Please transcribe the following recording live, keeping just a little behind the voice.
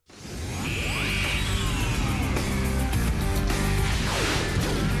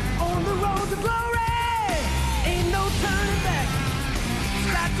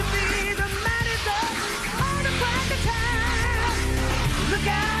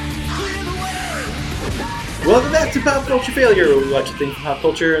Welcome back to Pop Culture Failure, where we watch a thing from pop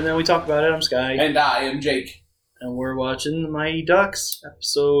culture and then we talk about it. I'm Sky. And I am Jake. And we're watching The Mighty Ducks,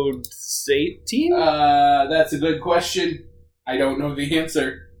 episode 18? That's a good question. I don't know the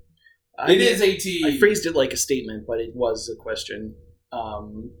answer. It is 18. I phrased it like a statement, but it was a question.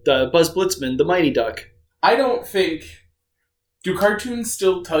 The Buzz Blitzman, The Mighty Duck. I don't think... Do cartoons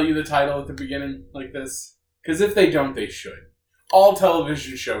still tell you the title at the beginning like this? Because if they don't, they should. All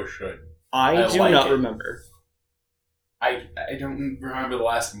television shows should. I do like not it. remember. I don't remember the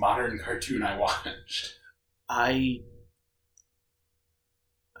last modern cartoon I watched. I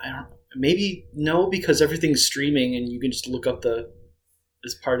don't... Maybe no, because everything's streaming and you can just look up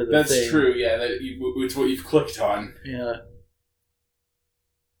as part of the thing. That's true, yeah. It's what you've clicked on. Yeah.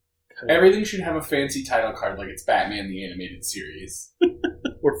 Everything should have a fancy title card like it's Batman the Animated Series.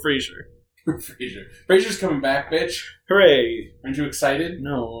 Or Frasier. Frasier. Frasier's coming back, bitch. Hooray! Aren't you excited?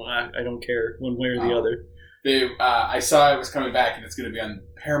 No, I don't care one way or the other. I saw it was coming back, and it's going to be on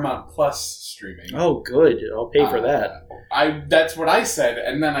Paramount Plus streaming. Oh, good. I'll pay for that. That's what I said,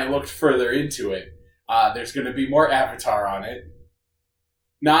 and then I looked further into it. There's going to be more Avatar on it.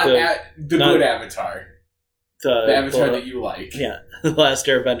 Not the good Avatar. The Avatar that you like. Yeah, The Last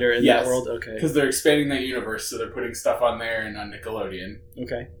Airbender in that world. Okay. Because they're expanding that universe, so they're putting stuff on there and on Nickelodeon.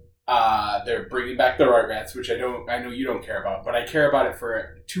 Okay. They're bringing back the Rugrats, which I know you don't care about, but I care about it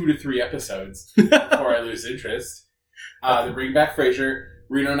for 2 to 3 episodes before I lose interest. They're bringing back Frasier.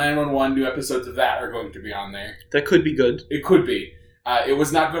 Reno 911, new episodes of that are going to be on there. That could be good. It could be. It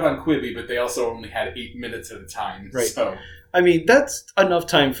was not good on Quibi, but they also only had 8 minutes at a time. Right. So, I mean, that's enough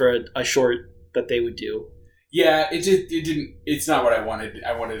time for a short that they would do. Yeah, it didn't. It's not what I wanted.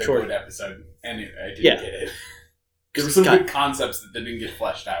 I wanted a good episode, and I didn't get it. There were some good concepts that didn't get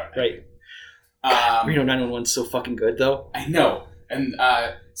fleshed out. Right. Reno 911's so fucking good, though. I know, and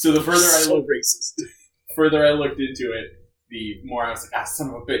so the further further I looked into it, the more I was like, son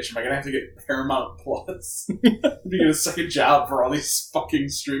of a bitch, am I gonna have to get Paramount Plus to get a second job for all these fucking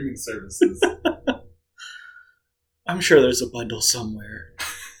streaming services? I'm sure there's a bundle somewhere.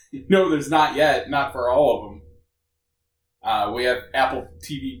 No, there's not yet. Not for all of them. We have Apple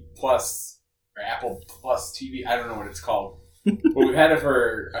TV Plus, or Apple Plus TV. I don't know what it's called. But we've had it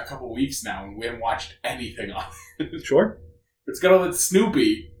for a couple weeks now, and we haven't watched anything on it. Sure. It's got all that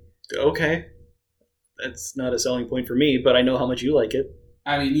Snoopy. Okay. That's not a selling point for me, but I know how much you like it.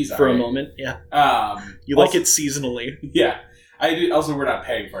 I mean, he's for right. a moment, yeah. You also, like it seasonally. Yeah. I did. Also, we're not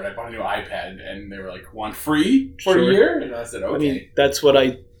paying for it. I bought a new iPad, and they were like, "Want free for a year?" And I said, "Okay." I mean, that's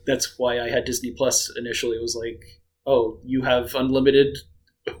why I had Disney Plus initially. It was like, oh, you have unlimited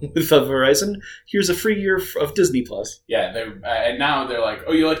with Verizon? Here's a free year of Disney Plus. Yeah, and now they're like,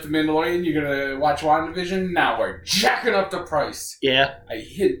 oh, you like The Mandalorian? You're gonna watch WandaVision? Now we're jacking up the price. Yeah. I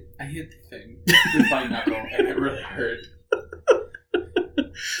hit the thing with my knuckle, and it really hurt.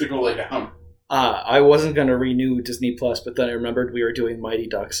 To go lay down. I wasn't going to renew Disney Plus, but then I remembered we were doing Mighty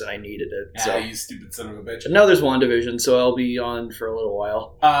Ducks and I needed it. So. You stupid son of a bitch. And now there's WandaVision, so I'll be on for a little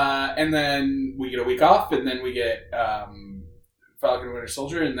while. And then we get a week off, and then we get Falcon and Winter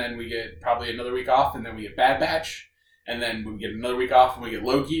Soldier, and then we get probably another week off, and then we get Bad Batch, and then we get another week off, and we get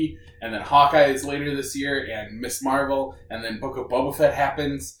Loki, and then Hawkeye is later this year, and Miss Marvel, and then Book of Boba Fett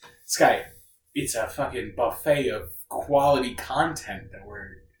happens. Sky, it's a fucking buffet of quality content that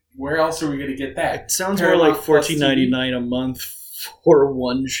where else are we going to get that? It sounds more like $14.99 a month for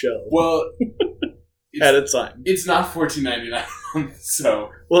one show. Well, at a time. It's not $14.99 a month, so...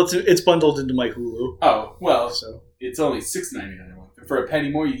 Well, it's bundled into my Hulu. Oh, well, so it's only $6.99 a month. And for a penny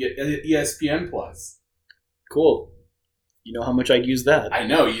more, you get ESPN Plus. Cool. You know how much I'd use that. I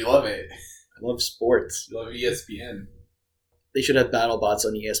know, you love it. I love sports. You love ESPN. They should have BattleBots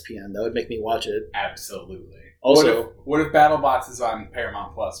on ESPN. That would make me watch it. Absolutely. Also, what if BattleBots is on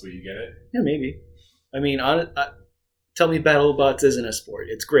Paramount Plus? Will you get it? Yeah, maybe. I mean, tell me BattleBots isn't a sport.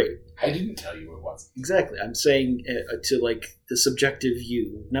 It's great. I didn't tell you it wasn't. Exactly. I'm saying to like the subjective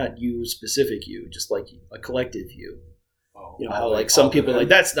view, not you specific you, just like a collective view. Oh, you know how like some people are like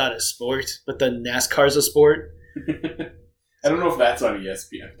that's not a sport, but then NASCAR's a sport. I don't know if that's on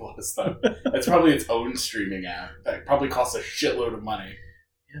ESPN Plus though. That's probably its own streaming app. That probably costs a shitload of money.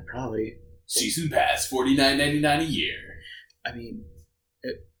 Yeah, probably. Season pass, $49.99 a year. I mean,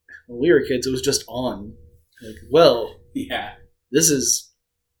 when we were kids, it was just on. Like, well, yeah, this is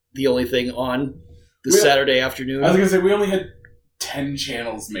the only thing on the Saturday afternoon. I was gonna say we only had 10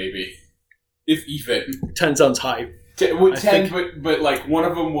 channels, maybe, if even. 10 sounds high. 10, but like one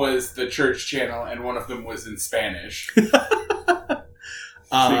of them was the church channel, and one of them was in Spanish. So you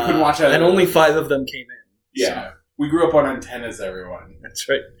couldn't watch that. And only 5 of them came in. Yeah. So. We grew up on antennas, everyone. That's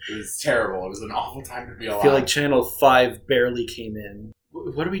right. It was terrible. It was an awful time to be alive. I feel like Channel 5 barely came in.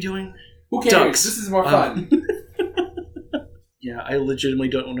 What are we doing? Who cares? Ducks. This is more fun. Yeah, I legitimately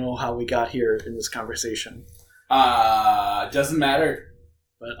don't know how we got here in this conversation. Doesn't matter.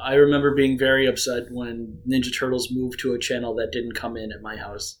 But I remember being very upset when Ninja Turtles moved to a channel that didn't come in at my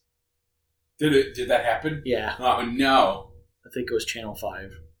house. Did that happen? Yeah. Oh, no. I think it was Channel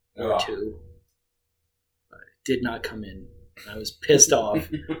 5 or 2. But it did not come in. I was pissed off.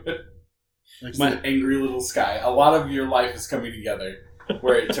 Like an angry little sky. A lot of your life is coming together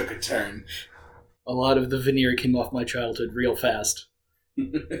where it took a turn. A lot of the veneer came off my childhood real fast.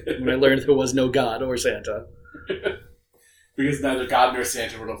 When I learned there was no God or Santa. Because neither God nor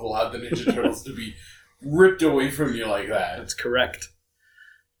Santa would have allowed the Ninja Turtles to be ripped away from you like that. That's correct.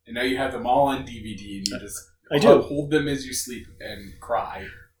 And now you have them all on DVD and you just hold them as you sleep and cry.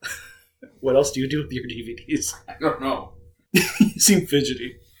 What else do you do with your DVDs? I don't know. You seem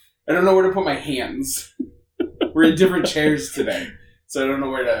fidgety. I don't know where to put my hands. We're in different chairs today. So I don't know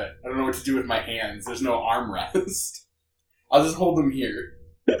what to do with my hands. There's no armrest. I'll just hold them here.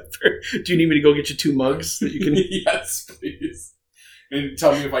 Do you need me to go get you 2 mugs that you can? Yes, please. And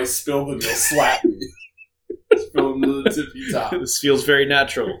tell me if I spill them, you'll slap me. Spill them to the tippy top. This feels very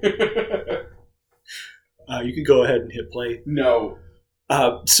natural. You can go ahead and hit play. No.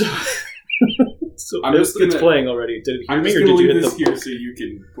 So I'm just it's playing already. Did it hear I'm me, just or did you leave hit this the here so you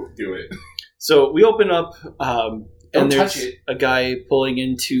can do it. So we open up, Don't and there's touch it. a guy pulling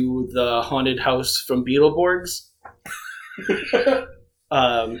into the haunted house from Beetleborgs.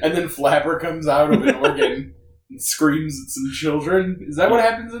 And then Flapper comes out of an organ and screams at some children. Is that what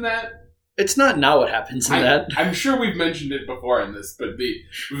happens in that? It's not what happens in that. I'm sure we've mentioned it before in this, but the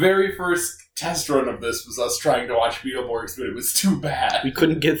very first test run of this was us trying to watch Beetleborgs, but it was too bad. We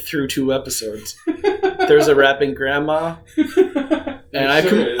couldn't get through 2 episodes. There's a rapping grandma. And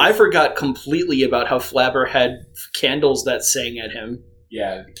I forgot completely about how Flapper had candles that sang at him.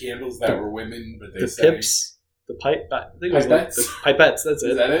 Yeah, the candles that were women, but they sang. Pips. The pipe. I think it was pipettes? The pipettes, that's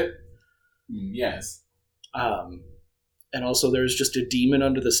it. Is that it? Yes. And also there's just a demon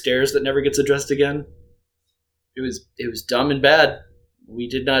under the stairs that never gets addressed again. It was dumb and bad. We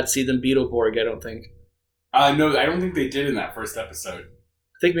did not see them Beetleborg, I don't think. No, I don't think they did in that first episode.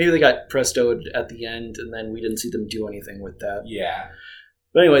 I think maybe they got prestoed at the end, and then we didn't see them do anything with that. Yeah.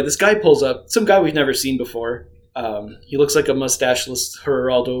 But anyway, this guy pulls up. Some guy we've never seen before. He looks like a mustacheless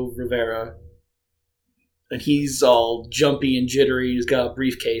Geraldo Rivera. And he's all jumpy and jittery. He's got a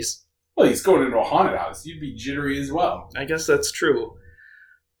briefcase. Well, he's going into a haunted house. You'd be jittery as well. I guess that's true.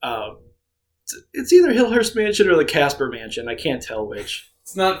 It's either Hillhurst Mansion or the Casper Mansion. I can't tell which.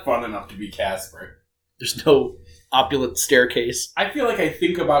 It's not fun enough to be Casper. There's no opulent staircase. I feel like I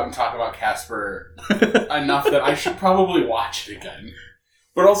think about and talk about Casper enough that I should probably watch it again.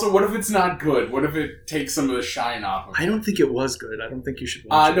 But also, what if it's not good? What if it takes some of the shine off of it? I don't think it was good. I don't think you should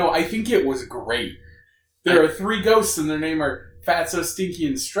watch it. No, I think it was great. There are 3 ghosts and their name are Fatso, Stinky,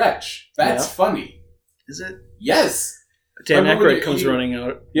 and Stretch. That's funny. Is it? Yes. Dan Aykroyd comes running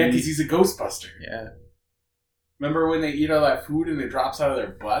out. Yeah, because he's a Ghostbuster. Yeah. Remember when they eat all that food and it drops out of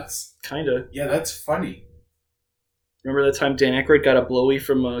their butts? Kinda. Yeah, that's funny. Remember that time Dan Aykroyd got a blowy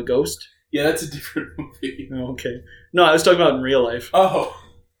from a ghost? Yeah, that's a different movie. Oh, okay. No, I was talking about in real life. Oh.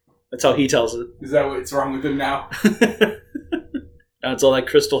 That's how he tells it. Is that what's wrong with him now? Now it's all that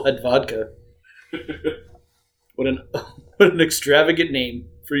Crystal Head vodka. What an extravagant name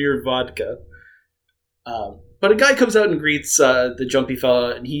for your vodka. But a guy comes out and greets the jumpy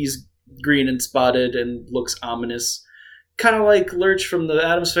fella, and he's green and spotted and looks ominous. Kind of like Lurch from the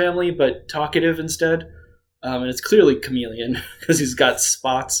Addams Family, but talkative instead. And it's clearly Chameleon, because he's got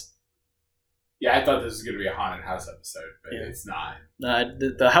spots. Yeah, I thought this was going to be a haunted house episode, but it's not.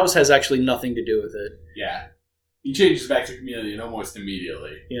 The house has actually nothing to do with it. Yeah. He changes back to Chameleon almost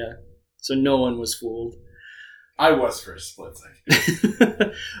immediately. Yeah. So no one was fooled. I was for a split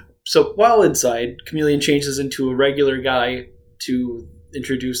second. So while inside, Chameleon changes into a regular guy to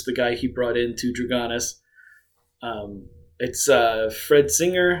introduce the guy he brought in to Dragonis. It's Fred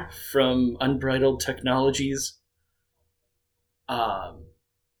Singer from Unbridled Technologies. I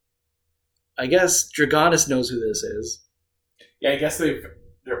guess Dragonis knows who this is. Yeah, I guess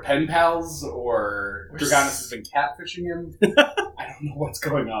they're pen pals, or Dragonis has been catfishing him. I don't know what's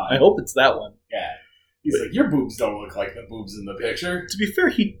going on. I hope it's that one. Yeah. He's like, your boobs don't look like the boobs in the picture. To be fair,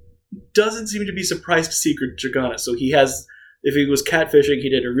 he doesn't seem to be surprised to see Dragonis. So he has, if he was catfishing, he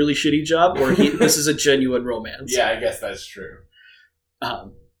did a really shitty job, or this is a genuine romance. Yeah, I guess that's true.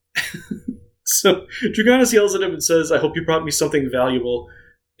 So Dragonis yells at him and says, I hope you brought me something valuable.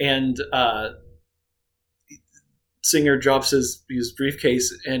 And Singer drops his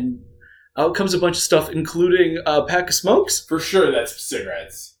briefcase, and out comes a bunch of stuff, including a pack of smokes. For sure, that's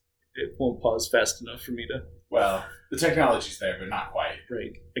cigarettes. It won't pause fast enough for me to... Well, the technology's there, but not quite.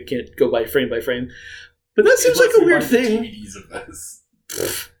 Right. I can't go by frame. But that seems like a weird thing. DVDs of this.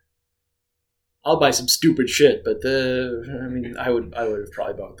 I'll buy some stupid shit, but I would have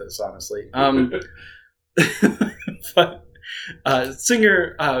probably bought this, honestly. But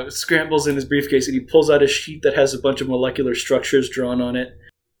Singer scrambles in his briefcase and he pulls out a sheet that has a bunch of molecular structures drawn on it.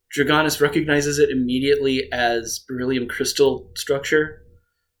 Dragonis recognizes it immediately as beryllium crystal structure.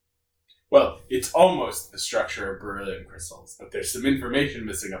 Well, it's almost the structure of beryllium crystals, but there's some information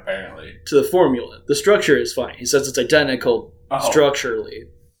missing apparently. To the formula. The structure is fine. He says it's identical structurally.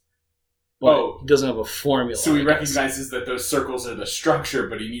 But he doesn't have a formula. So he recognizes that those circles are the structure,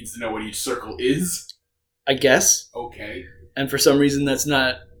 but he needs to know what each circle is? I guess. Okay. And for some reason that's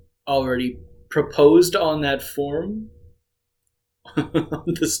not already proposed on that form.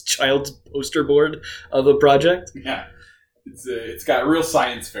 This child's poster board of a project. Yeah. It's got real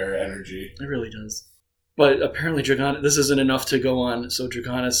science fair energy. It really does. But apparently this isn't enough to go on, so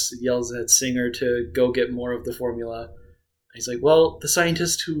Dragonis yells at Singer to go get more of the formula. He's like, well, the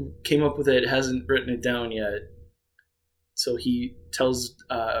scientist who came up with it hasn't written it down yet. So he tells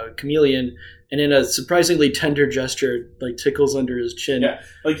Chameleon, and in a surprisingly tender gesture, like tickles under his chin. Yeah,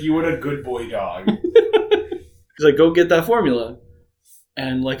 like you would a good boy dog. He's like, go get that formula.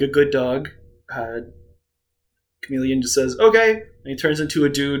 And like a good dog, Chameleon just says, okay. And he turns into a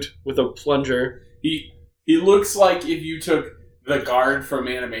dude with a plunger. He looks like if you took the guard from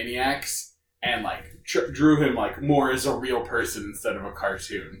Animaniacs and like drew him like more as a real person instead of a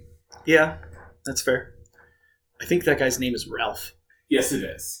cartoon. Yeah, that's fair. I think that guy's name is Ralph. Yes, it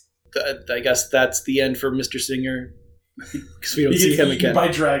is. I guess that's the end for Mr. Singer. Because we don't see him again. By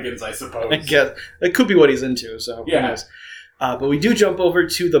dragons, I suppose. I guess. That could be what he's into, so yeah. Who knows. But we do jump over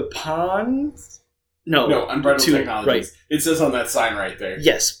to the pond. No, Unbridled Technologies. Right. It says on that sign right there.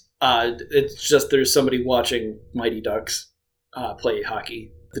 Yes. It's just there's somebody watching Mighty Ducks play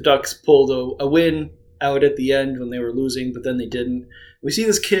hockey. The Ducks pulled a win out at the end when they were losing, but then they didn't. We see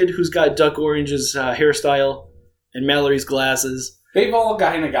this kid who's got Duck Orange's hairstyle and Mallory's glasses. They've all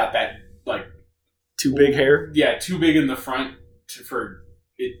kind of got that, like... Too big hair? Yeah, too big in the front for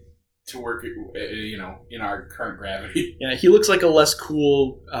it to work, in our current gravity. Yeah, he looks like a less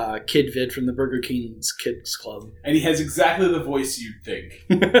cool Kid Vid from the Burger King's Kids Club. And he has exactly the voice you'd think.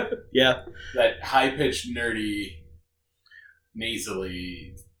 Yeah. That high-pitched, nerdy,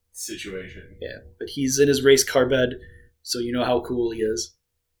 nasally situation. Yeah, but he's in his race car bed, so you know how cool he is.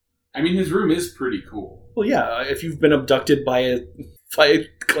 I mean, his room is pretty cool. Well, yeah, if you've been abducted by a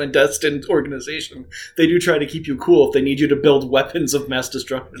clandestine organization, they do try to keep you cool if they need you to build weapons of mass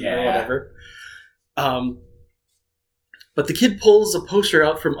destruction or whatever. But the kid pulls a poster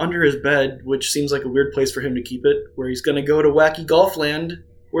out from under his bed, which seems like a weird place for him to keep it, where he's going to go to Wacky Golf Land,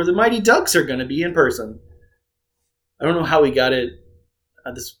 where the Mighty Ducks are going to be in person. I don't know how he got it,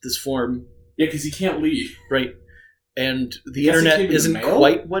 this form. Yeah, because he can't leave. Right. And the internet isn't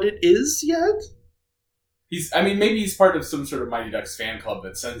quite what it is yet. Maybe he's part of some sort of Mighty Ducks fan club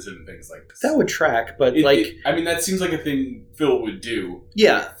that sends him things like this. That would track, but that seems like a thing Phil would do.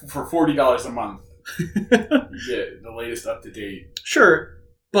 Yeah. For $40 a month. Yeah, the latest up to date. Sure,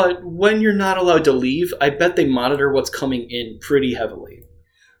 but when you're not allowed to leave, I bet they monitor what's coming in pretty heavily.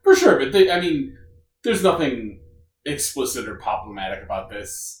 For sure, but there's nothing explicit or problematic about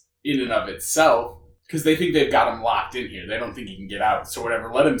this in and of itself, because they think they've got him locked in here. They don't think he can get out, so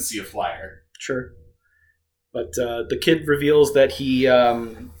whatever, let him see a flyer. Sure. But the kid reveals that he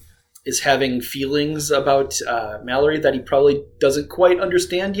is having feelings about Mallory that he probably doesn't quite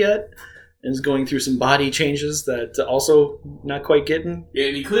understand yet, and is going through some body changes that also not quite getting. Yeah,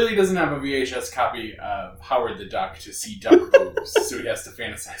 and he clearly doesn't have a VHS copy of Howard the Duck to see duck boobs, so he has to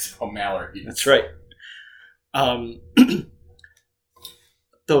fantasize about Mallory. That's right.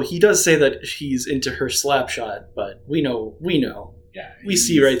 Though he does say that he's into her slap shot, but we know. Yeah, we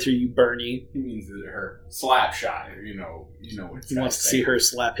see right through you, Bernie. He means her slap shot. You know what he wants to see her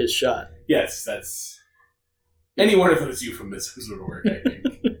slap his shot. Yes, that's any one of those euphemisms would work, I think.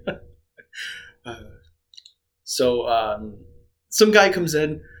 So some guy comes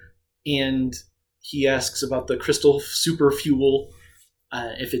in and he asks about the crystal super fuel,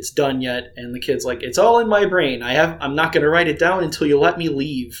 if it's done yet, and the kid's like, "It's all in my brain. I'm not going to write it down until you let me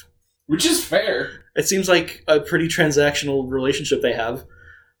leave." Which is fair. It seems like a pretty transactional relationship they have.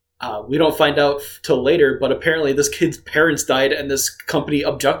 We don't find out till later, but apparently this kid's parents died and this company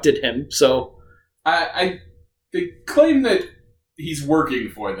abducted him, so... They claim that he's working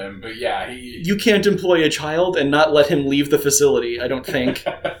for them, but yeah, he... You can't employ a child and not let him leave the facility, I don't think.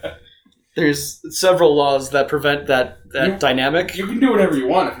 There's several laws that prevent that dynamic. You can do whatever you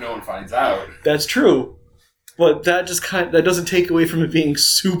want if no one finds out. That's true. But that just that doesn't take away from it being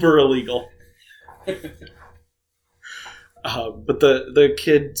super illegal. But the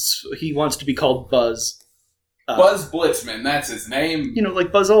kid, he wants to be called Buzz. Buzz Blitzman, that's his name. You know,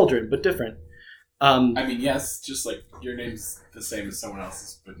 like Buzz Aldrin, but different. I mean, yes, just like your name's the same as someone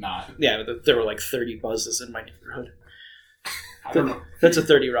else's, but not. Yeah, there were like 30 Buzzes in my neighborhood. I don't know. That's a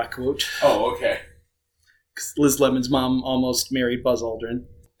 30 Rock quote. Oh, okay. Because Liz Lemon's mom almost married Buzz Aldrin.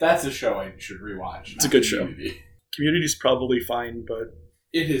 That's a show I should rewatch. It's a good show. Community's probably fine, but...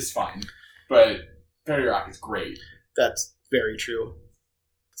 It is fine. But 30 Rock is great. That's very true.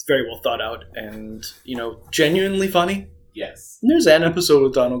 It's very well thought out and, genuinely funny. Yes. And there's an episode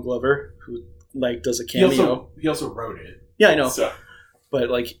with Donald Glover who, does a cameo. He also wrote it. Yeah, I know. So. But,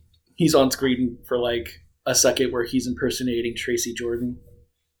 he's on screen for, a second where he's impersonating Tracy Jordan.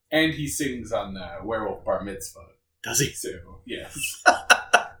 And he sings on the Werewolf Bar Mitzvah. Does he? So, yes.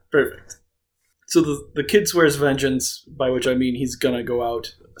 Perfect. So the kid swears vengeance, by which I mean he's gonna go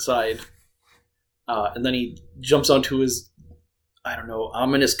outside. And then he jumps onto his,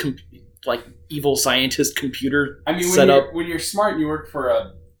 ominous, evil scientist computer setup. When you're smart and you work for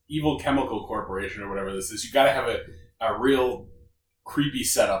a evil chemical corporation or whatever this is, you gotta have a real creepy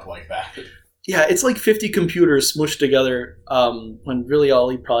setup like that. Yeah, it's like 50 computers smushed together, when really all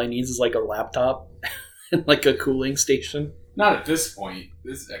he probably needs is a laptop and a cooling station. Not at this point.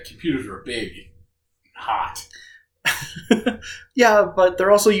 Computers are big, hot. Yeah, but they're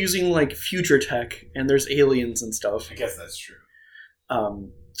also using future tech, and there's aliens and stuff. I guess that's true.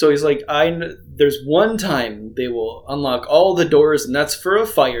 So he's like, there's one time they will unlock all the doors, and that's for a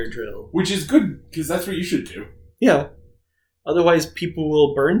fire drill. Which is good, because that's what you should do. Yeah. Otherwise, people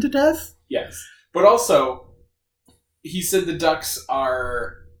will burn to death? Yes. But also, he said the ducks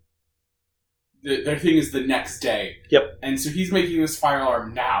are... Their thing is the next day. Yep. And so he's making this fire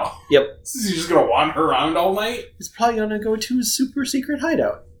alarm now. Yep. So is he just going to wander around all night? He's probably going to go to his super secret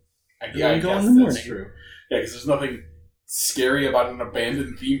hideout. I guess that's true. Yeah, because there's nothing scary about an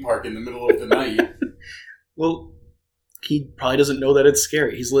abandoned theme park in the middle of the night. Well, he probably doesn't know that it's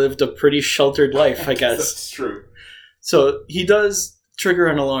scary. He's lived a pretty sheltered life, I guess. That's true. So he does trigger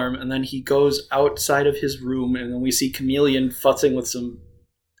an alarm, and then he goes outside of his room, and then we see Chameleon futzing with some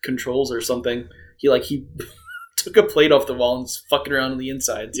controls or something. He took a plate off the wall and is fucking around on the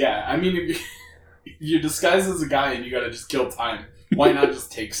insides. Yeah, I mean, if you're disguised as a guy and you gotta just kill time, why not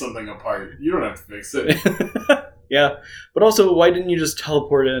just take something apart? You don't have to fix it. Yeah, but also, why didn't you just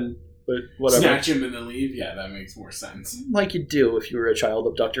teleport in? But whatever. Snatch him and then leave? Yeah, that makes more sense. Like you do if you were a child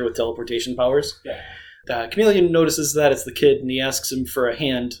abductor with teleportation powers. Yeah. Chameleon notices that it's the kid, and he asks him for a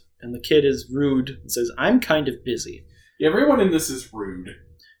hand, and the kid is rude and says, "I'm kind of busy." Yeah, everyone in this is rude.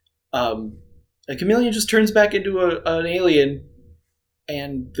 And Chameleon just turns back into an alien,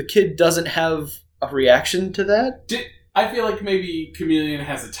 and the kid doesn't have a reaction to that. I feel like maybe Chameleon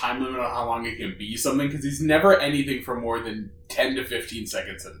has a time limit on how long it can be something, because he's never anything for more than 10 to 15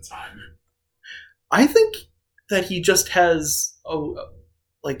 seconds at a time. I think that he just has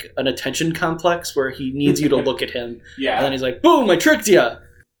an attention complex where he needs you to look at him. Yeah. And then he's like, boom, I tricked you!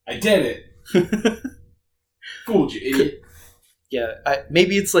 I did it! Fooled you, idiot. Yeah,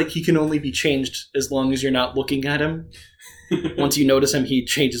 maybe it's he can only be changed as long as you're not looking at him. Once you notice him, he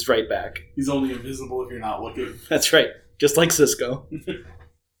changes right back. He's only invisible if you're not looking. That's right. Just like Cisco.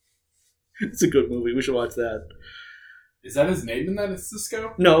 It's a good movie. We should watch that. Is that his name in that? Is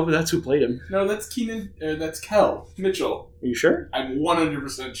Cisco? No, but that's who played him. No, that's that's Kel Mitchell. Are you sure? I'm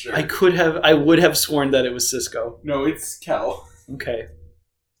 100% sure. I would have sworn that it was Cisco. No, it's Kel. Okay.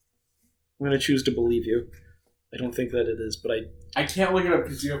 I'm going to choose to believe you. I don't think that it is, but I can't look it up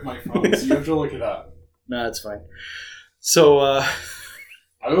because you have my phone, so you have to look it up. Nah, it's fine. So, I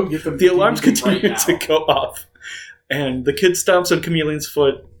will get them. The alarms continue to go off, and the kid stomps on Chameleon's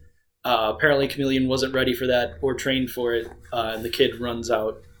foot. Apparently, Chameleon wasn't ready for that or trained for it, and the kid runs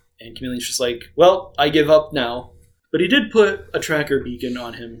out, and Chameleon's just like, well, I give up now. But he did put a tracker beacon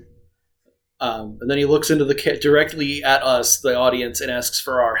on him, and then he looks into the kid directly at us, the audience, and asks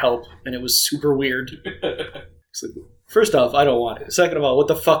for our help, and it was super weird. It's like, first off, I don't want it. Second of all, what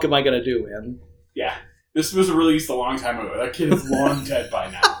the fuck am I going to do, man? Yeah. This was released a long time ago. That kid is long dead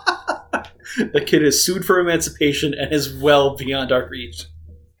by now. The kid is sued for emancipation and is well beyond our reach.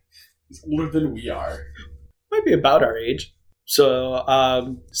 He's older than we are. Might be about our age.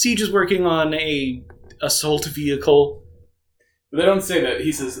 So, Siege is working on a assault vehicle. But they don't say that.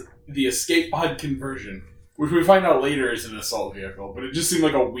 He says, the escape pod conversion, which we find out later is an assault vehicle, but it just seemed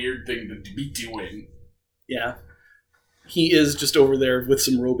like a weird thing to be doing. Yeah. He is just over there with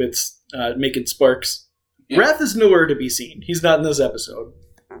some robots making sparks. Yeah. Wrath is nowhere to be seen. He's not in this episode.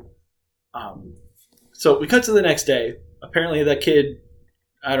 So we cut to the next day. Apparently that kid,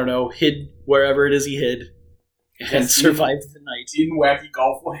 I don't know, hid wherever it is he hid and survived the night. In Wacky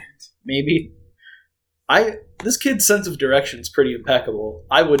Golf Land. Maybe. This kid's sense of direction is pretty impeccable.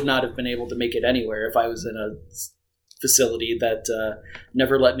 I would not have been able to make it anywhere if I was in a facility that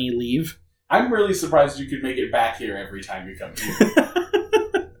never let me leave. I'm really surprised you could make it back here every time you come here.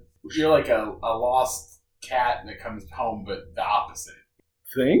 You're like a lost cat that comes home, but the opposite.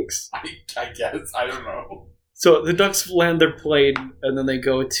 Thanks? I guess. I don't know. So the Ducks land their plane, and then they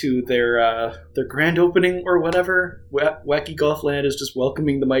go to their grand opening or whatever. Wacky Golf Land is just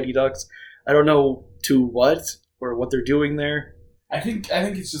welcoming the Mighty Ducks. I don't know to what or what they're doing there. I think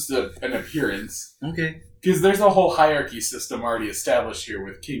it's just an appearance. Okay. Because there's a whole hierarchy system already established here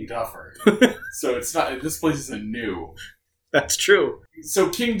with King Duffer. So it's not, this place isn't new. That's true. So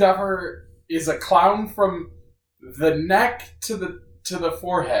King Duffer is a clown from the neck to the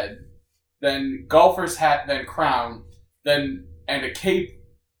forehead, then golfer's hat, then crown, then and a cape,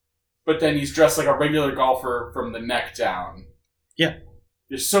 but then he's dressed like a regular golfer from the neck down. Yeah.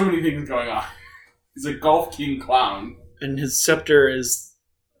 There's so many things going on. He's a golf king clown. And his scepter is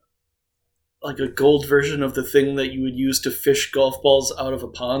like a gold version of the thing that you would use to fish golf balls out of a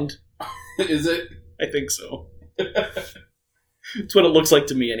pond. Is it? I think so. It's what it looks like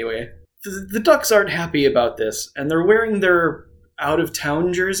to me anyway. The Ducks aren't happy about this, and they're wearing their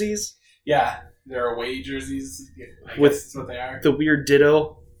out-of-town jerseys. Yeah, they're away jerseys. I guess that's what they are. The weird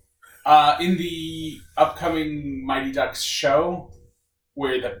ditto. In the upcoming Mighty Ducks show,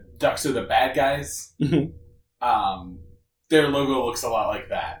 where the Ducks are the bad guys, their logo looks a lot like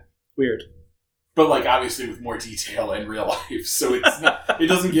that. Weird. But, like, obviously with more detail in real life, so it's not, it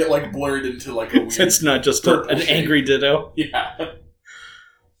doesn't get, like, blurred into, like, a weird... It's not just an angry ditto. Yeah.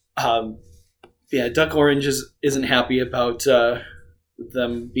 Yeah, Duck Orange isn't happy about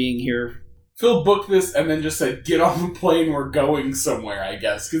them being here. Phil booked this and then just said, get on the plane, we're going somewhere, I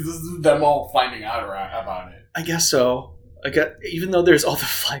guess, because this is them all finding out about it. I guess so. Even though there's all the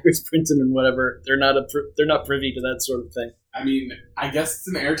flyers printed and whatever, they're not privy to that sort of thing. I mean, I guess it's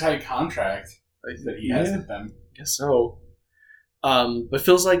an airtight contract that he has with them. I guess so. But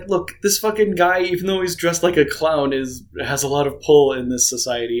Phil's like, look, this fucking guy, even though he's dressed like a clown, has a lot of pull in this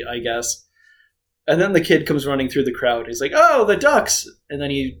society, I guess. And then the kid comes running through the crowd. He's like, oh, the Ducks! And then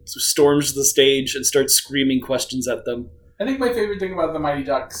he storms the stage and starts screaming questions at them. I think my favorite thing about the Mighty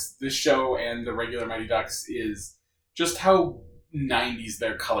Ducks, this show and the regular Mighty Ducks, is just how 90s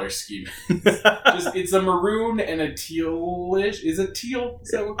their color scheme is. It's a maroon and a tealish. Is it teal?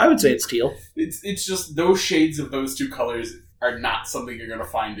 I would say it's teal. It's just those shades of those two colors are not something you're going to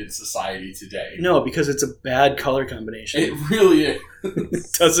find in society today. No, because it's a bad color combination. It really is.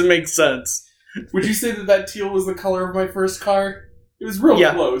 It doesn't make sense. Would you say that teal was the color of my first car? It was real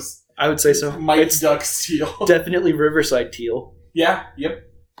close. I would say so. Mighty Ducks teal. Definitely Riverside teal. Yeah, yep.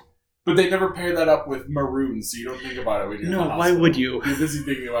 But they never pair that up with maroon, so you don't think about it when you're in the hospital. Why would you? You're busy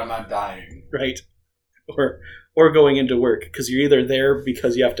thinking about not dying. Right. Or going into work, because you're either there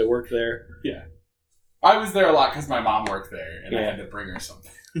because you have to work there. Yeah. I was there a lot because my mom worked there, and I had to bring her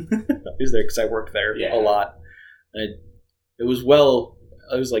something. I was there because I worked there a lot. And it was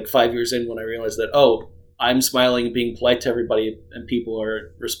I was like 5 years in when I realized that, I'm smiling and being polite to everybody, and people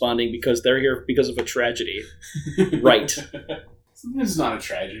are responding because they're here because of a tragedy. Right. Sometimes it's not a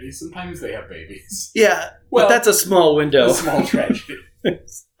tragedy. Sometimes they have babies. Yeah, well, but that's a small window. A small tragedy.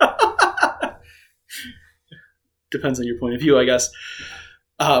 Depends on your point of view, I guess.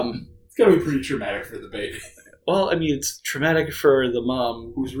 It's got to be pretty traumatic for the baby. Well, I mean, it's traumatic for the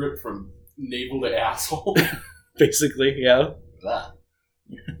mom. Who's ripped from navel to asshole. Basically, yeah. Blah.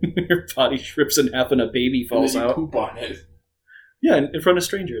 Your body rips in half and a baby falls out. Poop on it. Yeah, in front of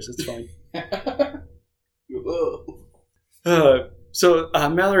strangers. It's fine. So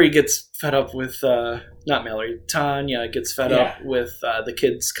Mallory gets fed up with... not Mallory. Tanya gets fed up with the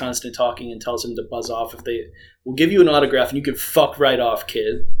kids' constant talking and tells him to buzz off if they... We'll give you an autograph and you can fuck right off,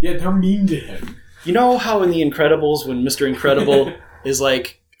 kid. Yeah, they're mean to him. You know how in The Incredibles when Mr. Incredible is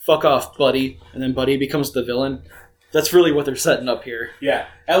like, fuck off, Buddy, and then Buddy becomes the villain? That's really what they're setting up here. Yeah.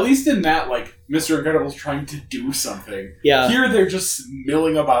 At least in that, like, Mr. Incredible's trying to do something. Yeah. Here they're just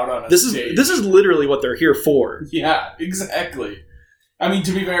milling about on a stage. This is literally what they're here for. Yeah, exactly. I mean,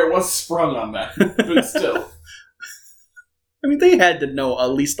 to be fair, it was sprung on that, but still. I mean, they had to know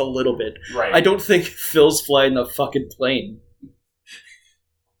at least a little bit. Right. I don't think Phil's flying the fucking plane.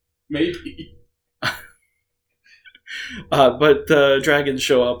 Maybe. But the dragons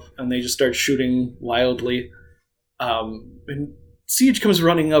show up and they just start shooting wildly. And Siege comes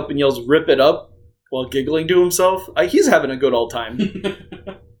running up and yells, "Rip it up," while giggling to himself. He's having a good old time.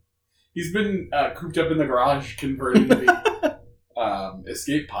 He's been cooped up in the garage converting the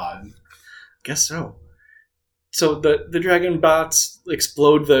escape pod. Guess so. So the dragon bots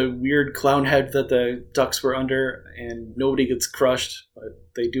explode the weird clown head that the ducks were under, and nobody gets crushed,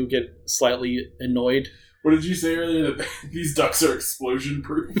 but they do get slightly annoyed. What did you say earlier? That these ducks are explosion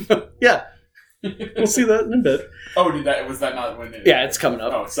proof? Yeah. We'll see that in a bit. Oh, was that not when it... Yeah, it's coming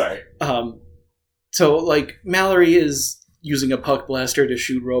up. Oh, sorry. So, like, Mallory is using a puck blaster to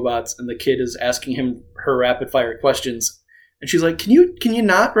shoot robots, and the kid is asking her rapid-fire questions. And she's like, Can you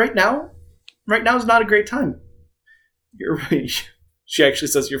not right now? Right now is not a great time. She actually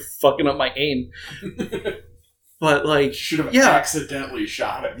says, "You're fucking up my aim." But, like... Should have accidentally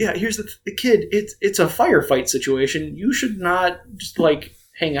shot him. Yeah, here's the kid. It's a firefight situation. You should not just, like,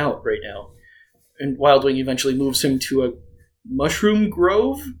 hang out right now. And Wild Wing eventually moves him to a mushroom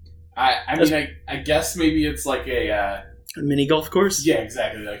grove. I guess maybe it's like a mini golf course? Yeah,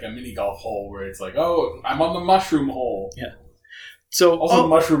 exactly. Like a mini golf hole where it's like, oh, I'm on the mushroom hole. Yeah. So also,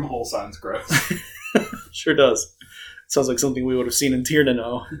 mushroom hole sounds gross. Sure does. Sounds like something we would have seen in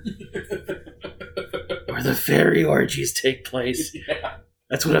Tierno. Where the fairy orgies take place. Yeah.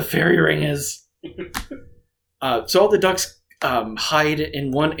 That's what a fairy ring is. So all the ducks hide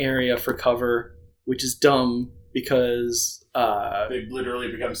in one area for cover, which is dumb because... They've literally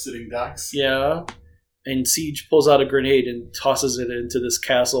become sitting ducks. Yeah. And Siege pulls out a grenade and tosses it into this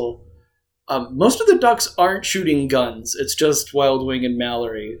castle. Most of the ducks aren't shooting guns. It's just Wild Wing and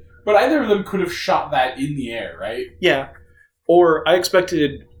Mallory. But either of them could have shot that in the air, right? Yeah. Or I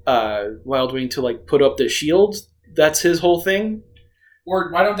expected Wild Wing to, like, put up the shield. That's his whole thing.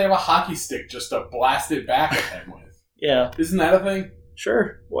 Or why don't they have a hockey stick just to blast it back at them with? Yeah. Isn't that a thing?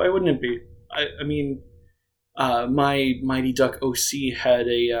 Sure. Why wouldn't it be? I mean, my Mighty Duck OC had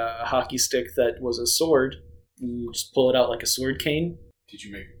a hockey stick that was a sword. And you just pull it out like a sword cane. Did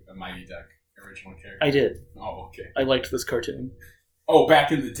you make a Mighty Duck original character? I did. Oh, okay. I liked this cartoon. Oh,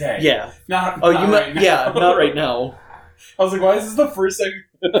 back in the day. Yeah. Not right now. Yeah, not right now. I was like, why is this the first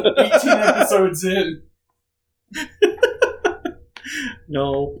 18 episodes in?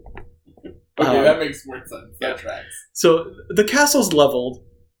 No. Okay, that makes more sense. That tracks. So the castle's leveled.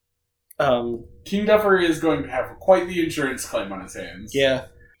 King Duffer is going to have quite the insurance claim on his hands. Yeah.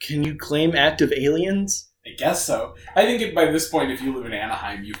 Can you claim active aliens? I guess so. I think by this point, if you live in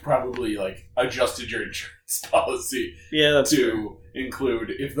Anaheim, you've probably adjusted your insurance policy to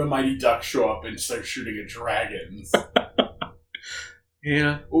include if the Mighty Ducks show up and start shooting at dragons.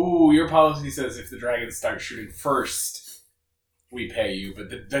 Yeah. Ooh, your policy says if the dragons start shooting first, we pay you. But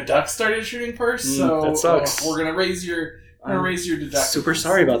the ducks started shooting first, so that sucks. We're gonna raise your deductibles. Super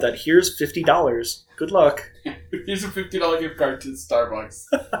sorry about that. Here's $50. Good luck. Here's a $50 gift card to Starbucks.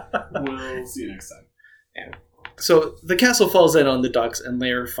 We'll see you next time. Yeah. So the castle falls in on the ducks, and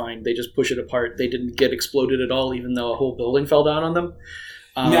they're fine. They just push it apart. They didn't get exploded at all, even though a whole building fell down on them.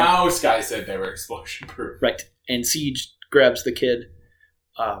 Now Sky said they were explosion-proof. Right. And Siege grabs the kid,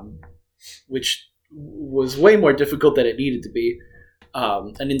 which was way more difficult than it needed to be.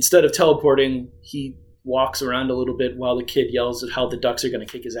 And instead of teleporting, he walks around a little bit while the kid yells at how the ducks are going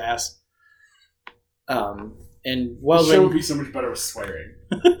to kick his ass. And Wild Wing... The show would be so much better with swearing.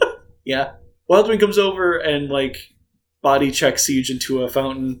 Yeah. Wild Wing comes over and, body checks Siege into a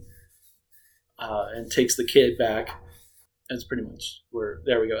fountain and takes the kid back. That's pretty much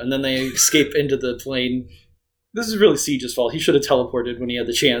there we go. And then they escape into the plane. This is really Siege's fault. He should have teleported when he had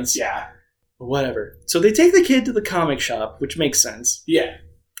the chance. Yeah. But whatever. So they take the kid to the comic shop, which makes sense. Yeah.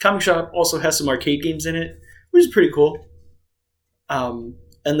 Comic shop also has some arcade games in it, which is pretty cool. And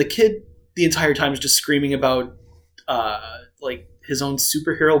the kid the entire time is just screaming about his own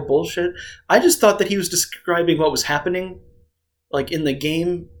superhero bullshit. I just thought that he was describing what was happening in the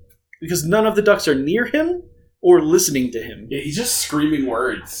game, because none of the ducks are near him or listening to him. Yeah, he's just screaming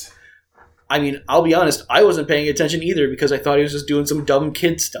words. I mean, I'll be honest, I wasn't paying attention either because I thought he was just doing some dumb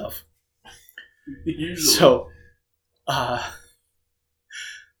kid stuff. Usually. So,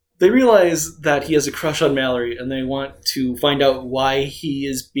 they realize that he has a crush on Mallory, and they want to find out why he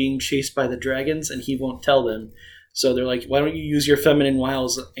is being chased by the dragons, and he won't tell them. So they're like, why don't you use your feminine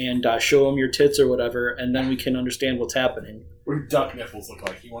wiles and show him your tits or whatever, and then we can understand what's happening. What do duck nipples look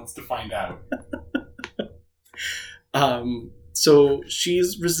like? He wants to find out. So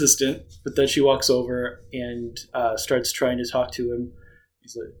she's resistant, but then she walks over and starts trying to talk to him.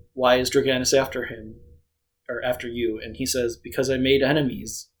 He's like, why is Draganus after him? Or after you? And he says, because I made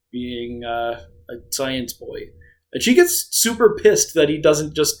enemies, being a science boy. And she gets super pissed that he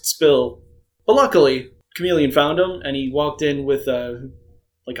doesn't just spill. But luckily, Chameleon found him, and he walked in with a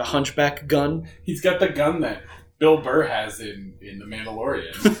hunchback gun. He's got the gun that Bill Burr has in The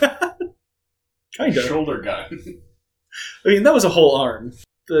Mandalorian. Kind of. Shoulder gun. I mean, that was a whole arm.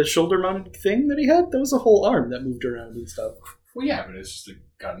 The shoulder-mounted thing that he had, that was a whole arm that moved around and stuff. Well, yeah, but it's just a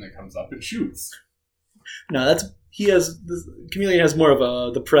gun that comes up and shoots. No, Chameleon has more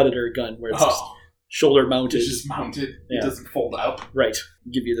of the Predator gun, where it's just shoulder-mounted. It's just mounted. Yeah. It doesn't fold up. Right.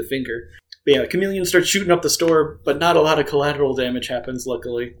 Give you the finger. But yeah, Chameleon starts shooting up the store, but not a lot of collateral damage happens,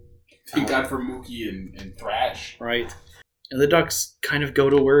 luckily. Thank God for Mookie and Thrash. Right. And the ducks kind of go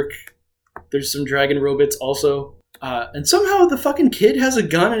to work. There's some dragon robots also. And somehow the fucking kid has a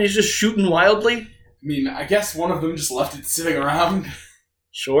gun and he's just shooting wildly. I mean, I guess one of them just left it sitting around.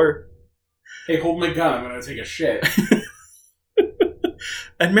 Sure. Hey, hold my gun. I'm going to take a shit.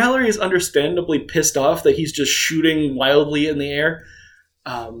 And Mallory is understandably pissed off that he's just shooting wildly in the air.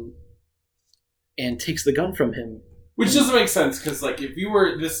 And takes the gun from him. Which doesn't make sense, because, like, if you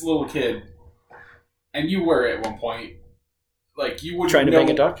were this little kid, and you were at one point, like, you would trying to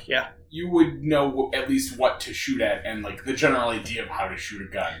bang a duck? Yeah. You would know at least what to shoot at, and, like, the general idea of how to shoot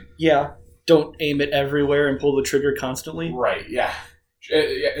a gun. Yeah. Don't aim it everywhere and pull the trigger constantly. Right, yeah.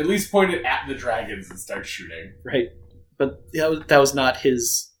 At least point it at the dragons and start shooting. Right. But that was not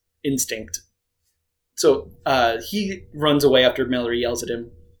his instinct. So, he runs away after Mallory yells at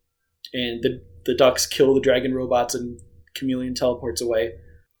him, and the ducks kill the dragon robots and Chameleon teleports away.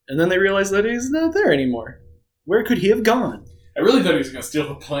 And then they realize that he's not there anymore. Where could he have gone? I really thought he was going to steal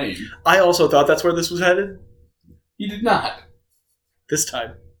the plane. I also thought that's where this was headed. He did not. This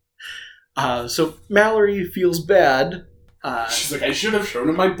time. So Mallory feels bad. She's like, I should have shown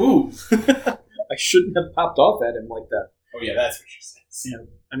him my boobs. I shouldn't have popped off at him like that. Oh yeah, that's what she says. Yeah.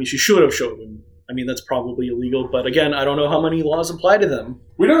 I mean, she should have showed him. I mean, that's probably illegal, but again, I don't know how many laws apply to them.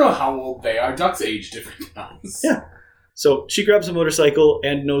 We don't know how old they are. Ducks age different times. Yeah. So she grabs a motorcycle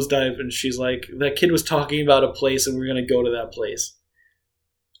and nosedive, and she's like, that kid was talking about a place, and we're going to go to that place.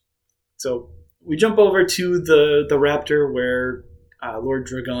 So we jump over to the Raptor, where Lord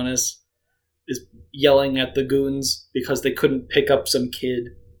Dragonis is yelling at the goons because they couldn't pick up some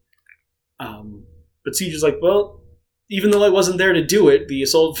kid. But Siege is like, well, even though I wasn't there to do it, the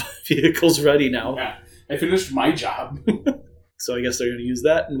assault vehicle's ready now. Yeah, I finished my job. So I guess they're going to use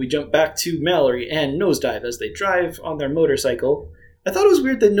that, and we jump back to Mallory and Nosedive as they drive on their motorcycle. I thought it was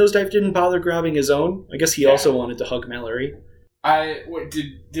weird that Nosedive didn't bother grabbing his own. I guess he also wanted to hug Mallory.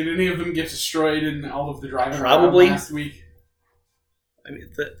 Did any of them get destroyed in all of the driving Probably around last week? I mean,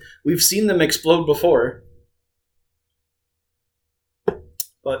 we've seen them explode before.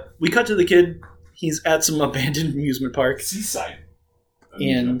 But we cut to the kid. He's at some abandoned amusement park. Seaside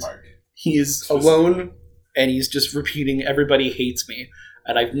and park. He's alone, and he's just repeating, everybody hates me.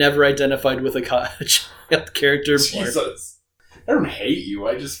 And I've never identified with a child character before. Jesus. I don't hate you,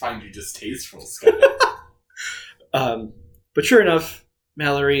 I just find you distasteful, Scott. But sure enough,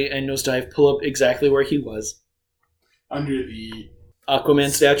 Mallory and Nosedive pull up exactly where he was. Under the Aquaman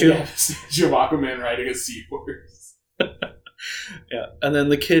statue? Yeah, the statue of Aquaman riding a seahorse. Yeah, and then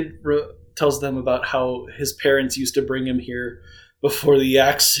the kid tells them about how his parents used to bring him here before the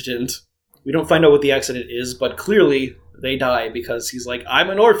accident. We don't find out what the accident is, but clearly they die because he's like, I'm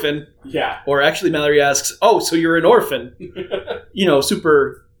an orphan. Yeah. Or actually Mallory asks, oh, so you're an orphan. You know,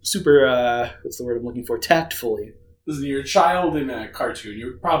 super, what's the word I'm looking for? Tactfully. Listen, you're a child in a cartoon.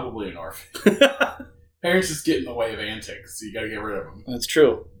 You're probably an orphan. Parents just get in the way of antics, so you gotta get rid of them. That's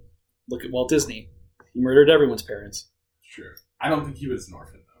true. Look at Walt Disney. He murdered everyone's parents. Sure. I don't think he was an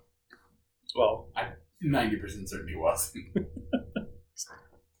orphan, though. Well, I'm 90% certain he wasn't.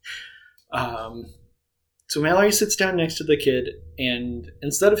 So Mallory sits down next to the kid, and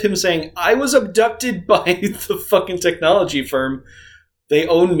instead of him saying, I was abducted by the fucking technology firm, they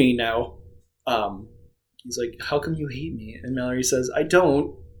own me now. He's like, how come you hate me? And Mallory says, I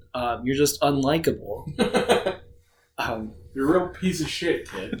don't. You're just unlikable. You're a real piece of shit,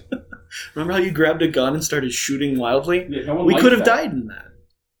 kid. Remember how you grabbed a gun and started shooting wildly? Yeah, no one we liked could have that. died in that.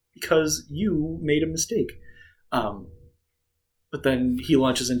 Because you made a mistake. But then he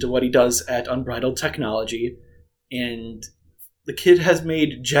launches into what he does at Unbridled Technology, and the kid has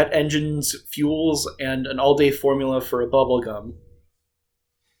made jet engines, fuels, and an all-day formula for a bubblegum.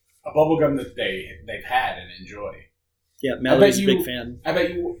 A bubblegum that they've had and enjoy. Yeah, Mallory's a big fan. I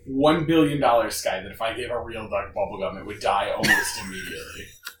bet you $1 billion, Sky, that if I gave a real duck bubblegum, it would die almost immediately.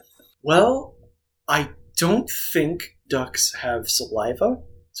 Well, I don't think ducks have saliva,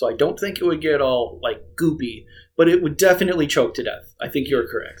 so I don't think it would get all, like, goopy, but it would definitely choke to death. I think you're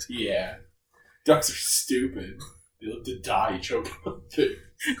correct. Yeah. Ducks are stupid. They live to die choking on things.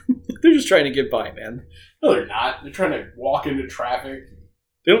 They're just trying to get by, man. No, they're not. They're trying to walk into traffic.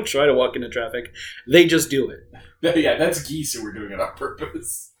 They don't try to walk into traffic. They just do it. Yeah, that's geese who were doing it on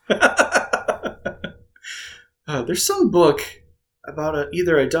purpose. There's some book about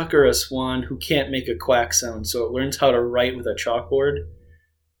either a duck or a swan who can't make a quack sound, so it learns how to write with a chalkboard.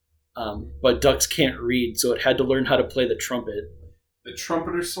 But ducks can't read, so it had to learn how to play the trumpet. The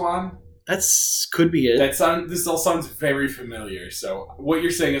trumpeter swan? Could be it. This all sounds very familiar, so what you're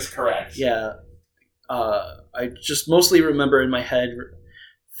saying is correct. Yeah. I just mostly remember in my head,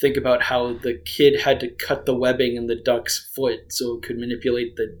 think about how the kid had to cut the webbing in the duck's foot so it could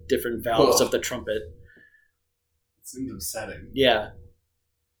manipulate the different valves of the trumpet. It seems upsetting. Yeah.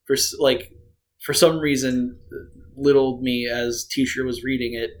 For some reason, little me as teacher was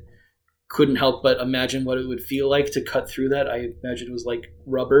reading it, couldn't help but imagine what it would feel like to cut through that. I imagined it was like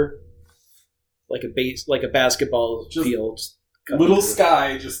rubber, like a basketball field. Little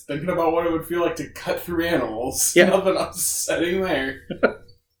Sky just thinking about what it would feel like to cut through animals. Yeah. Nothing upsetting there.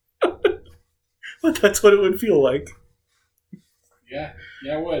 But that's what it would feel like. Yeah,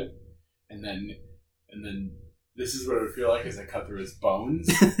 it would. And then this is what it would feel like as I cut through his bones.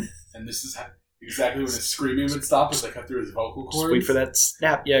 And this is exactly when his screaming would stop as I cut through his vocal cords. Just wait for that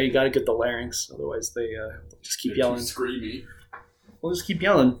snap. Yeah, you got to get the larynx, otherwise they just keep yelling. Too screamy. We'll just keep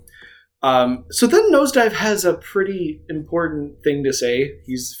yelling. So then Nosedive has a pretty important thing to say.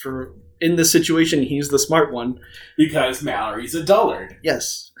 In this situation, he's the smart one. Because Mallory's a dullard.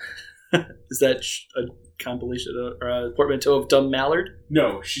 Yes. Is that a compilation or a portmanteau of Dumb Mallard?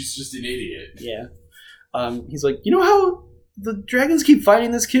 No, she's just an idiot. Yeah. He's like, you know how the dragons keep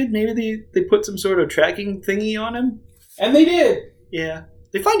fighting this kid? Maybe they put some sort of tracking thingy on him? And they did. Yeah.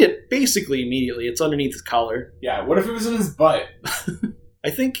 They find it basically immediately. It's underneath his collar. Yeah, what if it was in his butt? I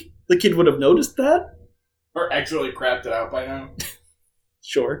think the kid would have noticed that. Or actually crapped it out by now.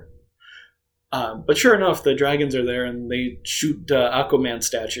 Sure. But sure enough, the dragons are there and they shoot Aquaman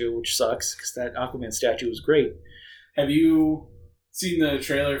statue, which sucks because that Aquaman statue was great. Have you seen the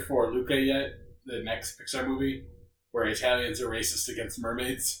trailer for Luca yet? The next Pixar movie? Where Italians are racist against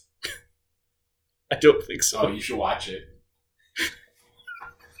mermaids? I don't think so. Oh, you should watch it.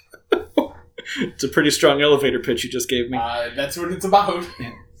 It's a pretty strong elevator pitch you just gave me. That's what it's about.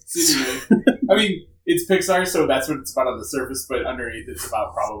 Seemingly. I mean, it's Pixar, so that's what it's about on the surface, but underneath it's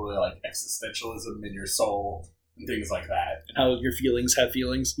about probably like existentialism in your soul and things like that. And how your feelings have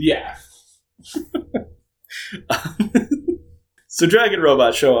feelings. Yeah. So dragon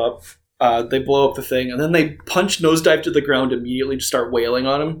robots show up. They blow up the thing, and then they punch Nosedive to the ground immediately to start wailing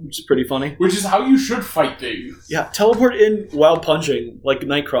on him, which is pretty funny. Which is how you should fight things. Yeah, teleport in while punching, like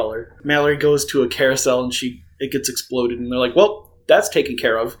Nightcrawler. Mallory goes to a carousel, and it gets exploded, and they're like, well, that's taken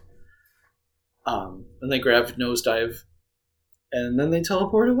care of. And they grab Nosedive, and then they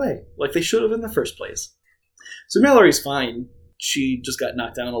teleport away, like they should have in the first place. So Mallory's fine. She just got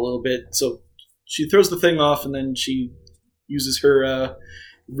knocked down a little bit, so she throws the thing off, and then she uses her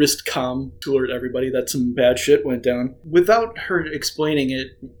wrist comm to alert everybody that some bad shit went down. Without her explaining it,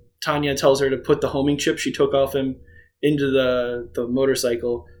 Tanya tells her to put the homing chip she took off him into the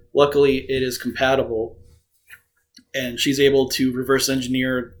motorcycle. Luckily, it is compatible, and she's able to reverse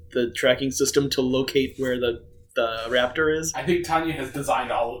engineer the tracking system to locate where the raptor is. I think Tanya has designed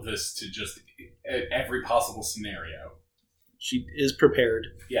all of this to just every possible scenario. She is prepared.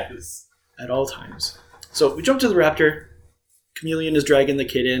 Yes. At all times. So we jump to the raptor. Chameleon is dragging the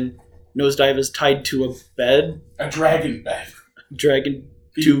kid in. Nosedive is tied to a bed. A dragon bed. Dragon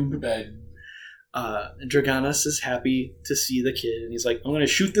tube bed. Draganos is happy to see the kid, and he's like, I'm going to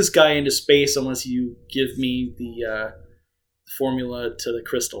shoot this guy into space unless you give me the formula to the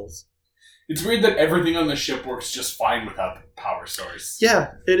crystals. It's weird that everything on the ship works just fine without the power source.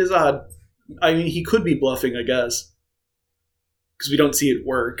 Yeah, it is odd. I mean, he could be bluffing, I guess. Because we don't see it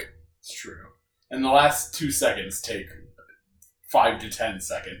work. It's true. And the last 2 seconds take 5 to 10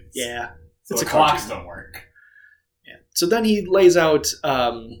 seconds. Yeah. So the clocks don't work. Yeah. So then he lays out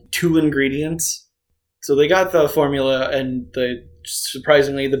 2 ingredients. So they got the formula, and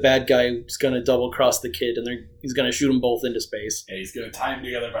surprisingly, the bad guy is going to double cross the kid, and he's going to shoot them both into space. Yeah, he's going to tie them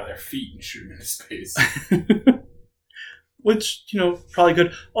together by their feet and shoot them into space. Which, probably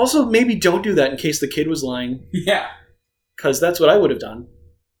good. Also, maybe don't do that in case the kid was lying. Yeah. Because that's what I would have done.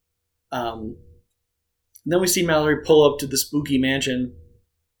 Then we see Mallory pull up to the spooky mansion,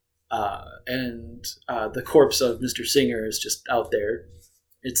 and the corpse of Mr. Singer is just out there.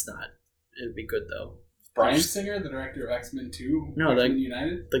 It's not. It'd be good, though. Bryan Singer, the director of X-Men 2? No, X-Men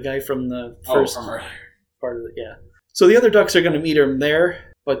United? The guy from the first from earlier. part of it, yeah. So the other ducks are going to meet him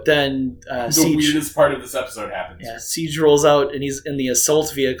there. But then The Siege, weirdest part of this episode happens. yeah, Siege rolls out and he's in the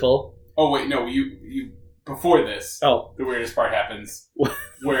assault vehicle. Oh wait, no, you before this. Oh, The weirdest part happens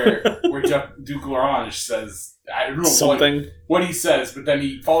where Duke L'Orange says, I don't know something. what he says, but then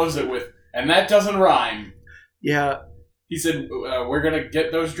he follows it with, and that doesn't rhyme. Yeah, He said, we're gonna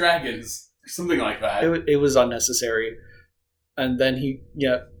get those dragons. Something like that. it was unnecessary. And then he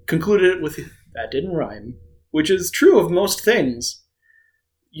concluded it with, that didn't rhyme. Which is true of most things.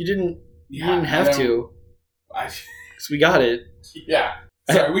 You didn't have to. So we got it. Yeah.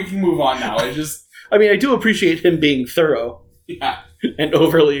 Sorry, we can move on now. I mean, I do appreciate him being thorough Yeah. and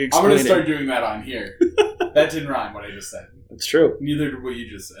overly I'm explaining. gonna start doing that on here. That didn't rhyme, what I just said. That's true. Neither did what you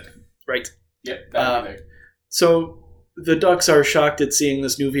just said. Right. Yep, that either. So the Ducks are shocked at seeing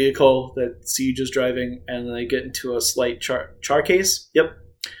this new vehicle that Siege is driving, and they get into a slight car chase.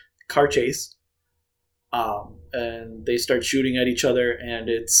 And they start shooting at each other, and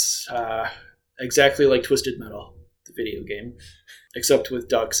it's exactly like Twisted Metal, the video game, except with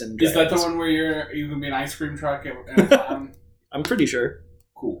ducks and dragons. Is that the one where you can be an ice cream truck and a clown? I'm pretty sure.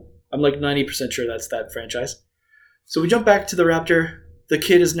 Cool. I'm like 90% sure that's that franchise. So we jump back to the Raptor. The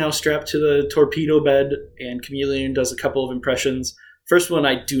kid is now strapped to the torpedo bed, and Chameleon does a couple of impressions. First one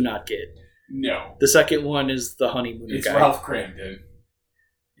I do not get. No. The second one is the honeymoon It's guy. Ralph Cramden.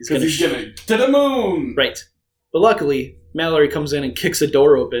 He's Because he's gonna to the moon! Right. But luckily, Mallory comes in and kicks a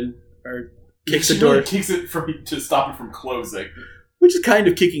door open, or kicks a door, Really kicks it to stop it from closing. which is kind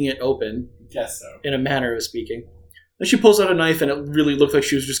of kicking it open, Guess so. in a manner of speaking. Then she pulls out a knife, and it really looked like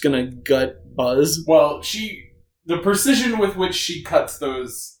she was just gonna gut Buzz. Well, the precision with which she cuts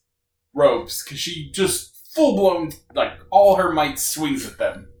those ropes, because she just full blown, like, all her might swings at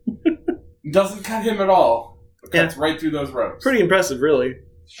them. Doesn't cut him at all. But cuts right through those ropes. Pretty impressive, really.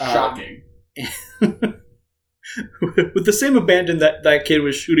 Shocking. With the same abandon that kid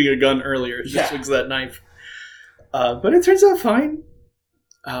was shooting a gun earlier, she swings that knife. But it turns out fine.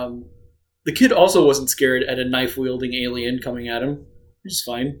 The kid also wasn't scared at a knife-wielding alien coming at him, which is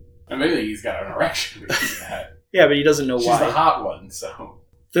fine. And maybe he's got an erection because of that. Yeah, but he doesn't know She's why. the hot one, so.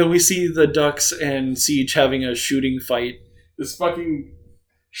 Then we see the Ducks and Siege having a shooting fight. This fucking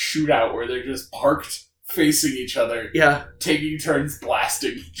shootout where they're just parked facing each other, Yeah, taking turns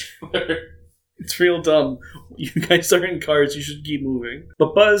blasting each other. it's real dumb. You guys are in cars, you should keep moving.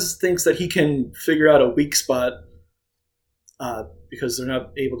 But Buzz thinks that he can figure out a weak spot because they're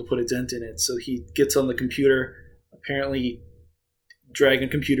not able to put a dent in it. So he gets on the computer. Apparently, dragon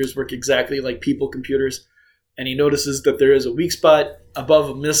computers work exactly like people computers. And he notices that there is a weak spot above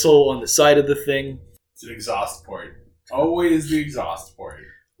a missile on the side of the thing. It's an exhaust port. Always the exhaust port.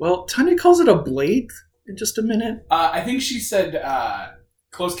 Well, Tanya calls it a blade in just a minute. I think she said,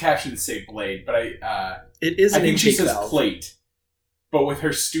 closed captions say blade, but It is I an think she intake says valve. plate. But with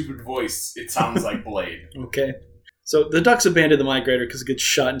her stupid voice, it sounds like blade. Okay. So the Ducks abandon the migrator because it gets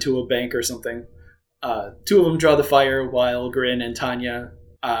shot into a bank or something. Two of them draw the fire while Grin and Tanya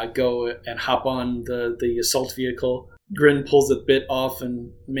go and hop on the assault vehicle. Grin pulls the bit off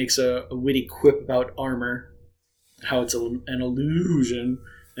and makes a witty quip about armor, how it's an illusion.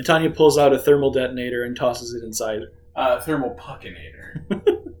 And Tanya pulls out a thermal detonator and tosses it inside. Thermal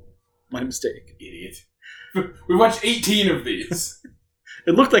puckinator. My mistake. Idiot. We watched 18 of these.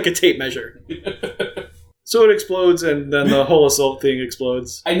 It looked like a tape measure. So it explodes, and then the whole assault thing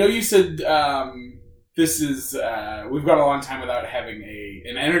explodes. I know you said this is we've gone a long time without having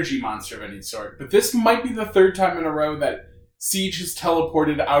an energy monster of any sort, but this might be the third time in a row that Siege has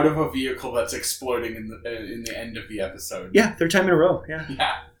teleported out of a vehicle that's exploding in the end of the episode. Yeah, third time in a row. Yeah,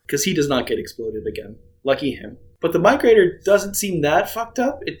 Yeah. because he does not get exploded again. Lucky him. But the migrator doesn't seem that fucked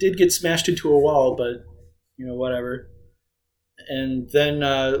up. It did get smashed into a wall, but whatever. And then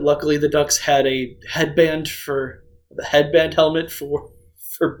luckily the Ducks had a headband helmet for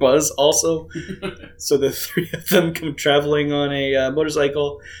Buzz also. So the three of them come traveling on a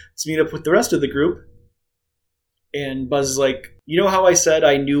motorcycle to meet up with the rest of the group. And Buzz is like, you know how I said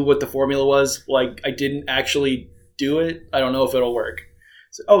I knew what the formula was? Like, I didn't actually do it? I don't know if it'll work.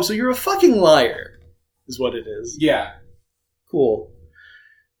 So, so you're a fucking liar, is what it is. Yeah. Cool.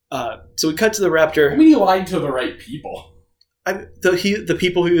 So we cut to the Raptor. I mean, he lied to the right people. The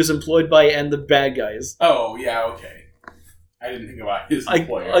people he was employed by and the bad guys. Oh, yeah, okay. I didn't think about his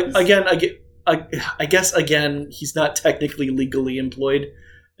employers. I guess he's not technically legally employed.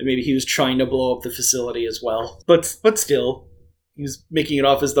 And maybe he was trying to blow up the facility as well. But still, he was making it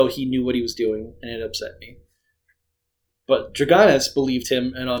off as though he knew what he was doing, and it upset me. But Draganis believed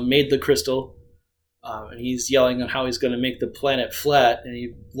him and made the crystal. And he's yelling on how he's going to make the planet flat, and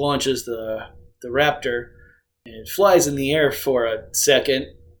he launches the Raptor. And it flies in the air for a second,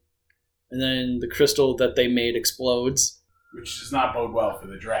 and then the crystal that they made explodes. Which does not bode well for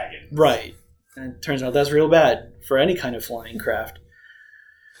the dragon. Right. And it turns out that's real bad for any kind of flying craft.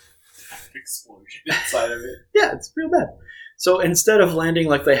 Explosion inside of it. Yeah, it's real bad. So instead of landing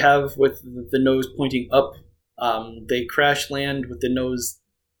like they have with the nose pointing up, they crash land with the nose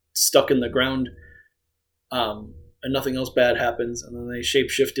stuck in the ground, and nothing else bad happens. And then they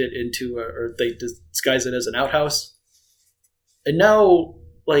shapeshift it into, or they disguise it as an outhouse. And now,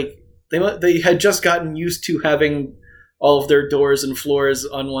 like, they had just gotten used to having all of their doors and floors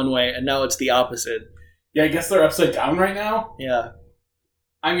on one way, and now it's the opposite. Yeah, I guess they're upside down right now. Yeah.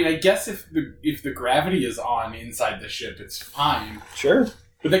 I mean, I guess if the gravity is on inside the ship, it's fine. Sure.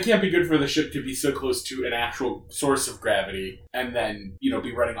 But that can't be good for the ship to be so close to an actual source of gravity and then,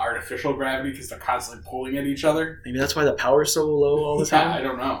 be running artificial gravity because they're constantly pulling at each other. Maybe that's why the power's so low all the time. Yeah, I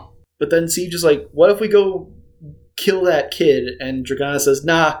don't know. But then Siege is like, what if we go kill that kid? And Dragana says,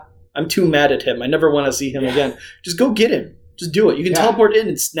 nah, I'm too mad at him. I never want to see him again. Just go get him. Just do it. You can teleport in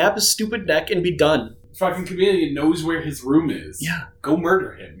and snap his stupid neck and be done. Fucking Chameleon knows where his room is. Yeah. Go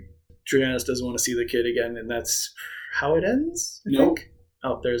murder him. Draganis doesn't want to see the kid again, and that's how it ends, I Nope. think.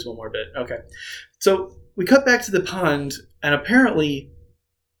 Oh, there's one more bit. Okay. So we cut back to the pond, and apparently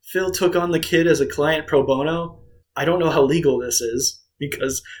Phil took on the kid as a client pro bono. I don't know how legal this is,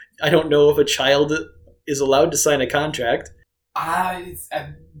 because I don't know if a child is allowed to sign a contract.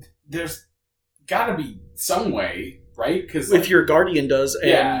 There's got to be some way, right? Because If your guardian does, and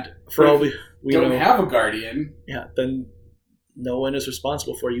Yeah. for But all if we don't know, have a guardian, yeah, then no one is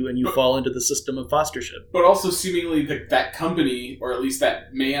responsible for you, and you fall into the system of fostership. but also seemingly that company, or at least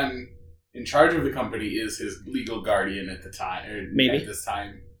that man in charge of the company, is his legal guardian at the time. Or Maybe. at this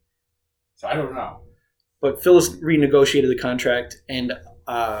time. So I don't know. But Phil has renegotiated the contract and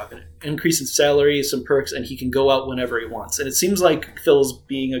an increase in salary, some perks, and he can go out whenever he wants. And it seems like Phil's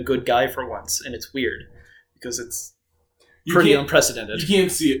being a good guy for once, and it's weird because it's pretty unprecedented. You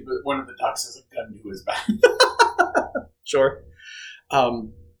can't see it, but one of the ducks has a gun to his back. Sure.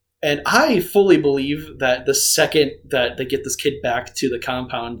 And I fully believe that the second that they get this kid back to the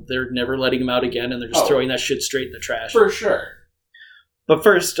compound, they're never letting him out again, and they're just throwing that shit straight in the trash. For sure. But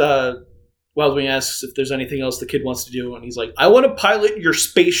first, Wildwing asks if there's anything else the kid wants to do, and he's like, I want to pilot your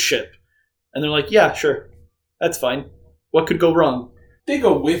spaceship. And they're like, yeah, sure. That's fine. What could go wrong? They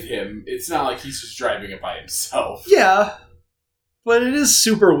go with him. It's not like he's just driving it by himself. Yeah. But it is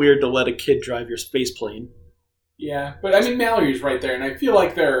super weird to let a kid drive your space plane. Yeah, but I mean, Mallory's right there, and I feel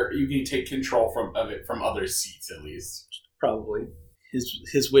like you can take control of it from other seats, at least. Probably.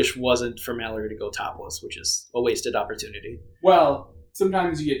 His wish wasn't for Mallory to go topless, which is a wasted opportunity. Well,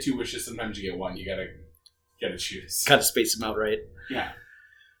 sometimes you get two wishes, sometimes you get one. You gotta choose. Gotta space him out, right? Yeah.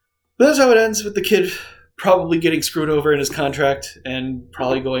 But that's how it ends, with the kid probably getting screwed over in his contract and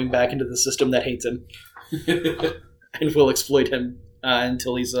probably going back into the system that hates him and will exploit him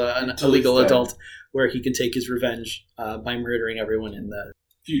until he's an illegal adult, where he can take his revenge by murdering everyone in the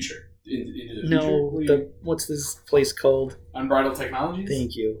future. Into the no. future? What's this place called? Unbridled Technologies?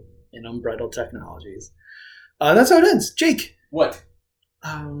 Thank you. In Unbridled Technologies. That's how it ends. Jake. What?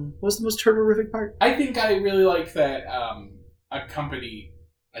 What's the most turtle-rific part? I think I really like that a company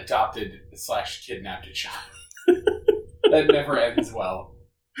adopted / kidnapped a child. That never ends well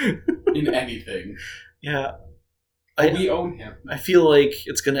in anything. Yeah. We own him. I feel like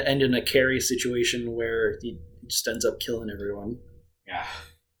it's going to end in a Carrie situation where he just ends up killing everyone. Yeah.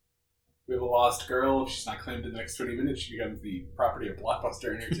 We have a lost girl. If she's not claimed in the next 20 minutes, she becomes the property of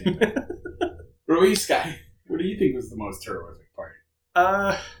Blockbuster Entertainment. Ruiz, Sky, what do you think was the most terrific part?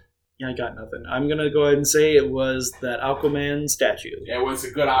 Yeah, I got nothing. I'm going to go ahead and say it was that Aquaman statue. Yeah, it was a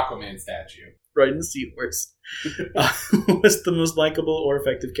good Aquaman statue. Riding the seahorse. Was the most likable or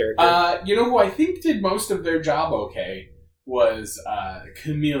effective character. You know who I think did most of their job okay was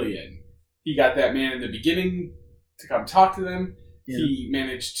Chameleon. He got that man in the beginning to come talk to them. Yeah. He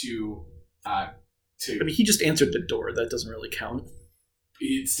managed to. I mean, he just answered the door. That doesn't really count.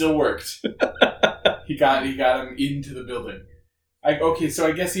 It still worked. He got him into the building. So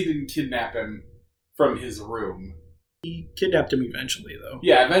I guess he didn't kidnap him from his room. He kidnapped him eventually, though.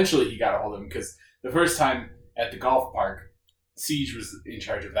 Yeah, eventually he got a hold of him, because the first time at the golf park, Siege was in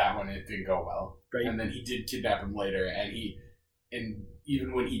charge of that one, and it didn't go well. Right. And then he did kidnap him later, and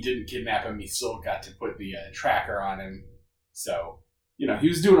even when he didn't kidnap him, he still got to put the tracker on him. So, he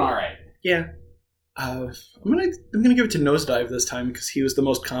was doing all right. Yeah. I'm gonna give it to Nosedive this time, because he was the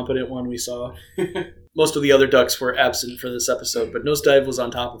most competent one we saw. Most of the other ducks were absent for this episode, but Nosedive was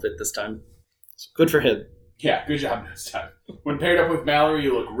on top of it this time. So good for him. Yeah, good job this time. When paired up with Mallory,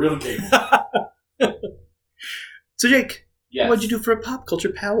 you look real capable. So, Jake, Yes. what'd you do for a pop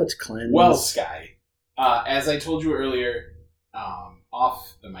culture palate cleanse? Well, Sky, as I told you earlier,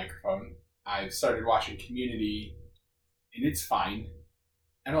 off the microphone, I've started watching Community, and it's fine.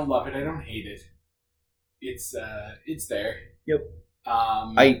 I don't love it. I don't hate it. It's there. Yep.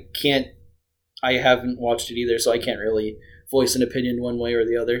 I I haven't watched it either, so I can't really voice an opinion one way or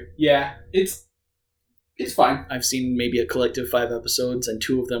the other. yeah, it's fine. I've seen maybe a collective 5 episodes, and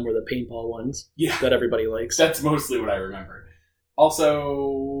 2 of them were the paintball ones Yeah, that everybody likes. that's mostly what I remember.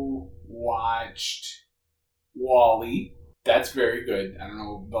 Also watched Wall-E. That's very good. I don't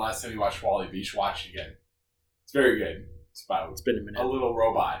know the last time you watched Wall-E, but you should watch it again. It's very good. It's about It's been a minute. a little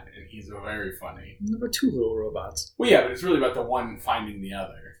robot, and he's very funny. There were 2 little robots. Well, yeah, but it's really about the one finding the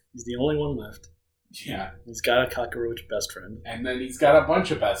other. He's the only one left. Yeah, He's got a cockroach best friend. and then he's got a bunch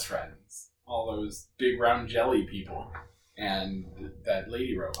of best friends. All those big round jelly people, and that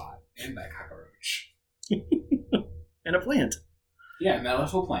lady robot, and that cockroach. And a plant. Yeah, and that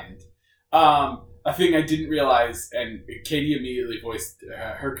little plant. A thing I didn't realize, and Katie immediately voiced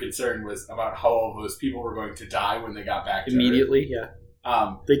her concern, was about how all those people were going to die when they got back to Immediately, yeah.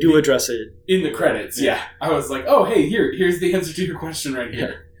 Earth. They do address it. In the credits, yeah. I was like, oh, hey, here's the answer to your question right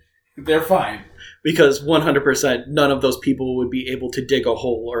here. They're fine. Because 100% none of those people would be able to dig a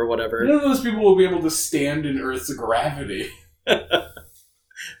hole or whatever. None of those people will be able to stand in Earth's gravity.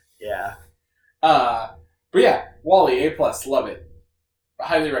 Yeah. But yeah, Wall-E, A+, love it.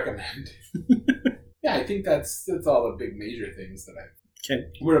 Highly recommend. Yeah, I think that's all the big major things that I... Okay.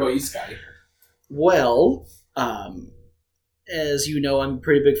 What about you, Sky? Well, as you know, I'm a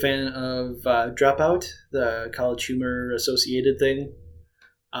pretty big fan of Dropout, the College Humor associated thing.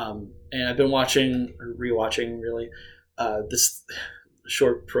 And I've been watching, or rewatching really, this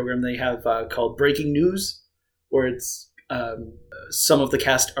short program they have called Breaking News, where it's some of the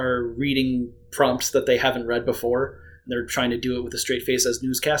cast are reading prompts that they haven't read before. And they're trying to do it with a straight face as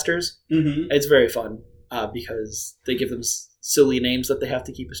newscasters. Mm-hmm. It's very fun because they give them silly names that they have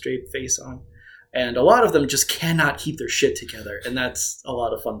to keep a straight face on. And a lot of them just cannot keep their shit together. And that's a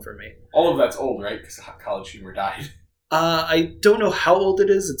lot of fun for me. All of that's old, right? Because College Humor died. I don't know how old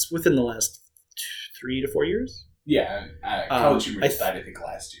it is. It's within the last 3 to 4 years. Yeah, College Humor just died, I think,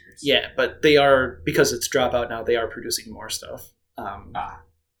 last year. So. Yeah, but they are, because it's Dropout now, they are producing more stuff.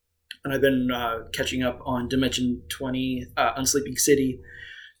 And I've been catching up on Dimension 20, Unsleeping City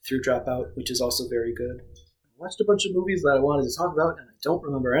through Dropout, which is also very good. I watched a bunch of movies that I wanted to talk about, and I don't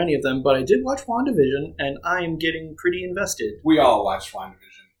remember any of them, but I did watch WandaVision, and I am getting pretty invested. We all watched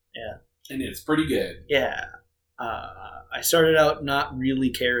WandaVision. Yeah. And it's pretty good. Yeah. I started out not really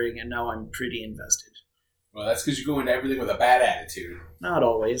caring, and now I'm pretty invested. Well, that's because you go into everything with a bad attitude. Not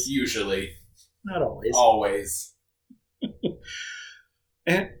always. Usually. Not always. Always.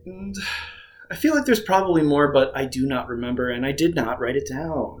 And I feel like there's probably more, but I do not remember, and I did not write it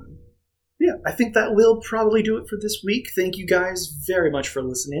down. Yeah, I think that will probably do it for this week. Thank you guys very much for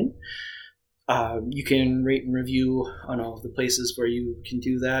listening. You can rate and review on all of the places where you can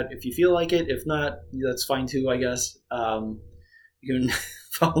do that if you feel like it. If not, that's fine too, I guess. You can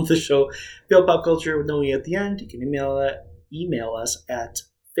follow the show, Failed Pop Culture with no E at the end. You can email us at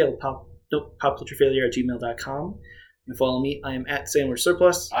popculturefailure@gmail.com. You can follow me. I am at Sandwich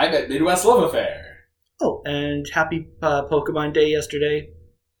Surplus. I'm at Midwest Love Affair. Oh, and happy Pokemon Day yesterday.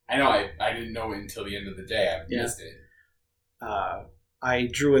 I know, I didn't know it until the end of the day. I missed it. I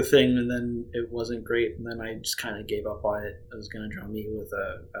drew a thing, and then it wasn't great, and then I just kind of gave up on it. I was going to draw me with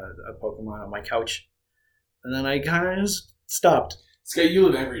a Pokemon on my couch, and then I kind of just stopped. Sky, you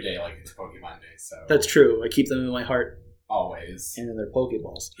live every day like it's Pokemon Day, so... That's true. I keep them in my heart. Always. And in their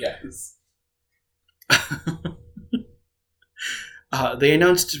Pokeballs. Yes. They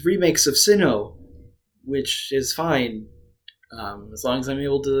announced remakes of Sinnoh, which is fine. As long as I'm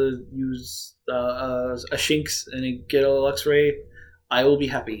able to use a Shinx and get a Luxray, I will be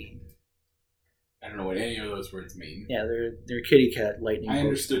happy. I don't know what any of those words mean. Yeah, they're kitty cat lightning. I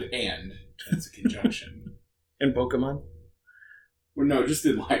understood "and" as a conjunction. In Pokemon? Well, no, just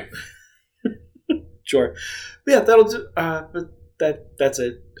in life. Sure. But yeah, that'll do. But that's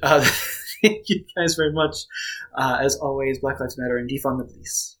it. Thank you guys very much. As always, Black Lives Matter and defund the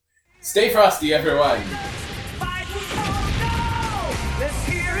police. Stay frosty, everyone!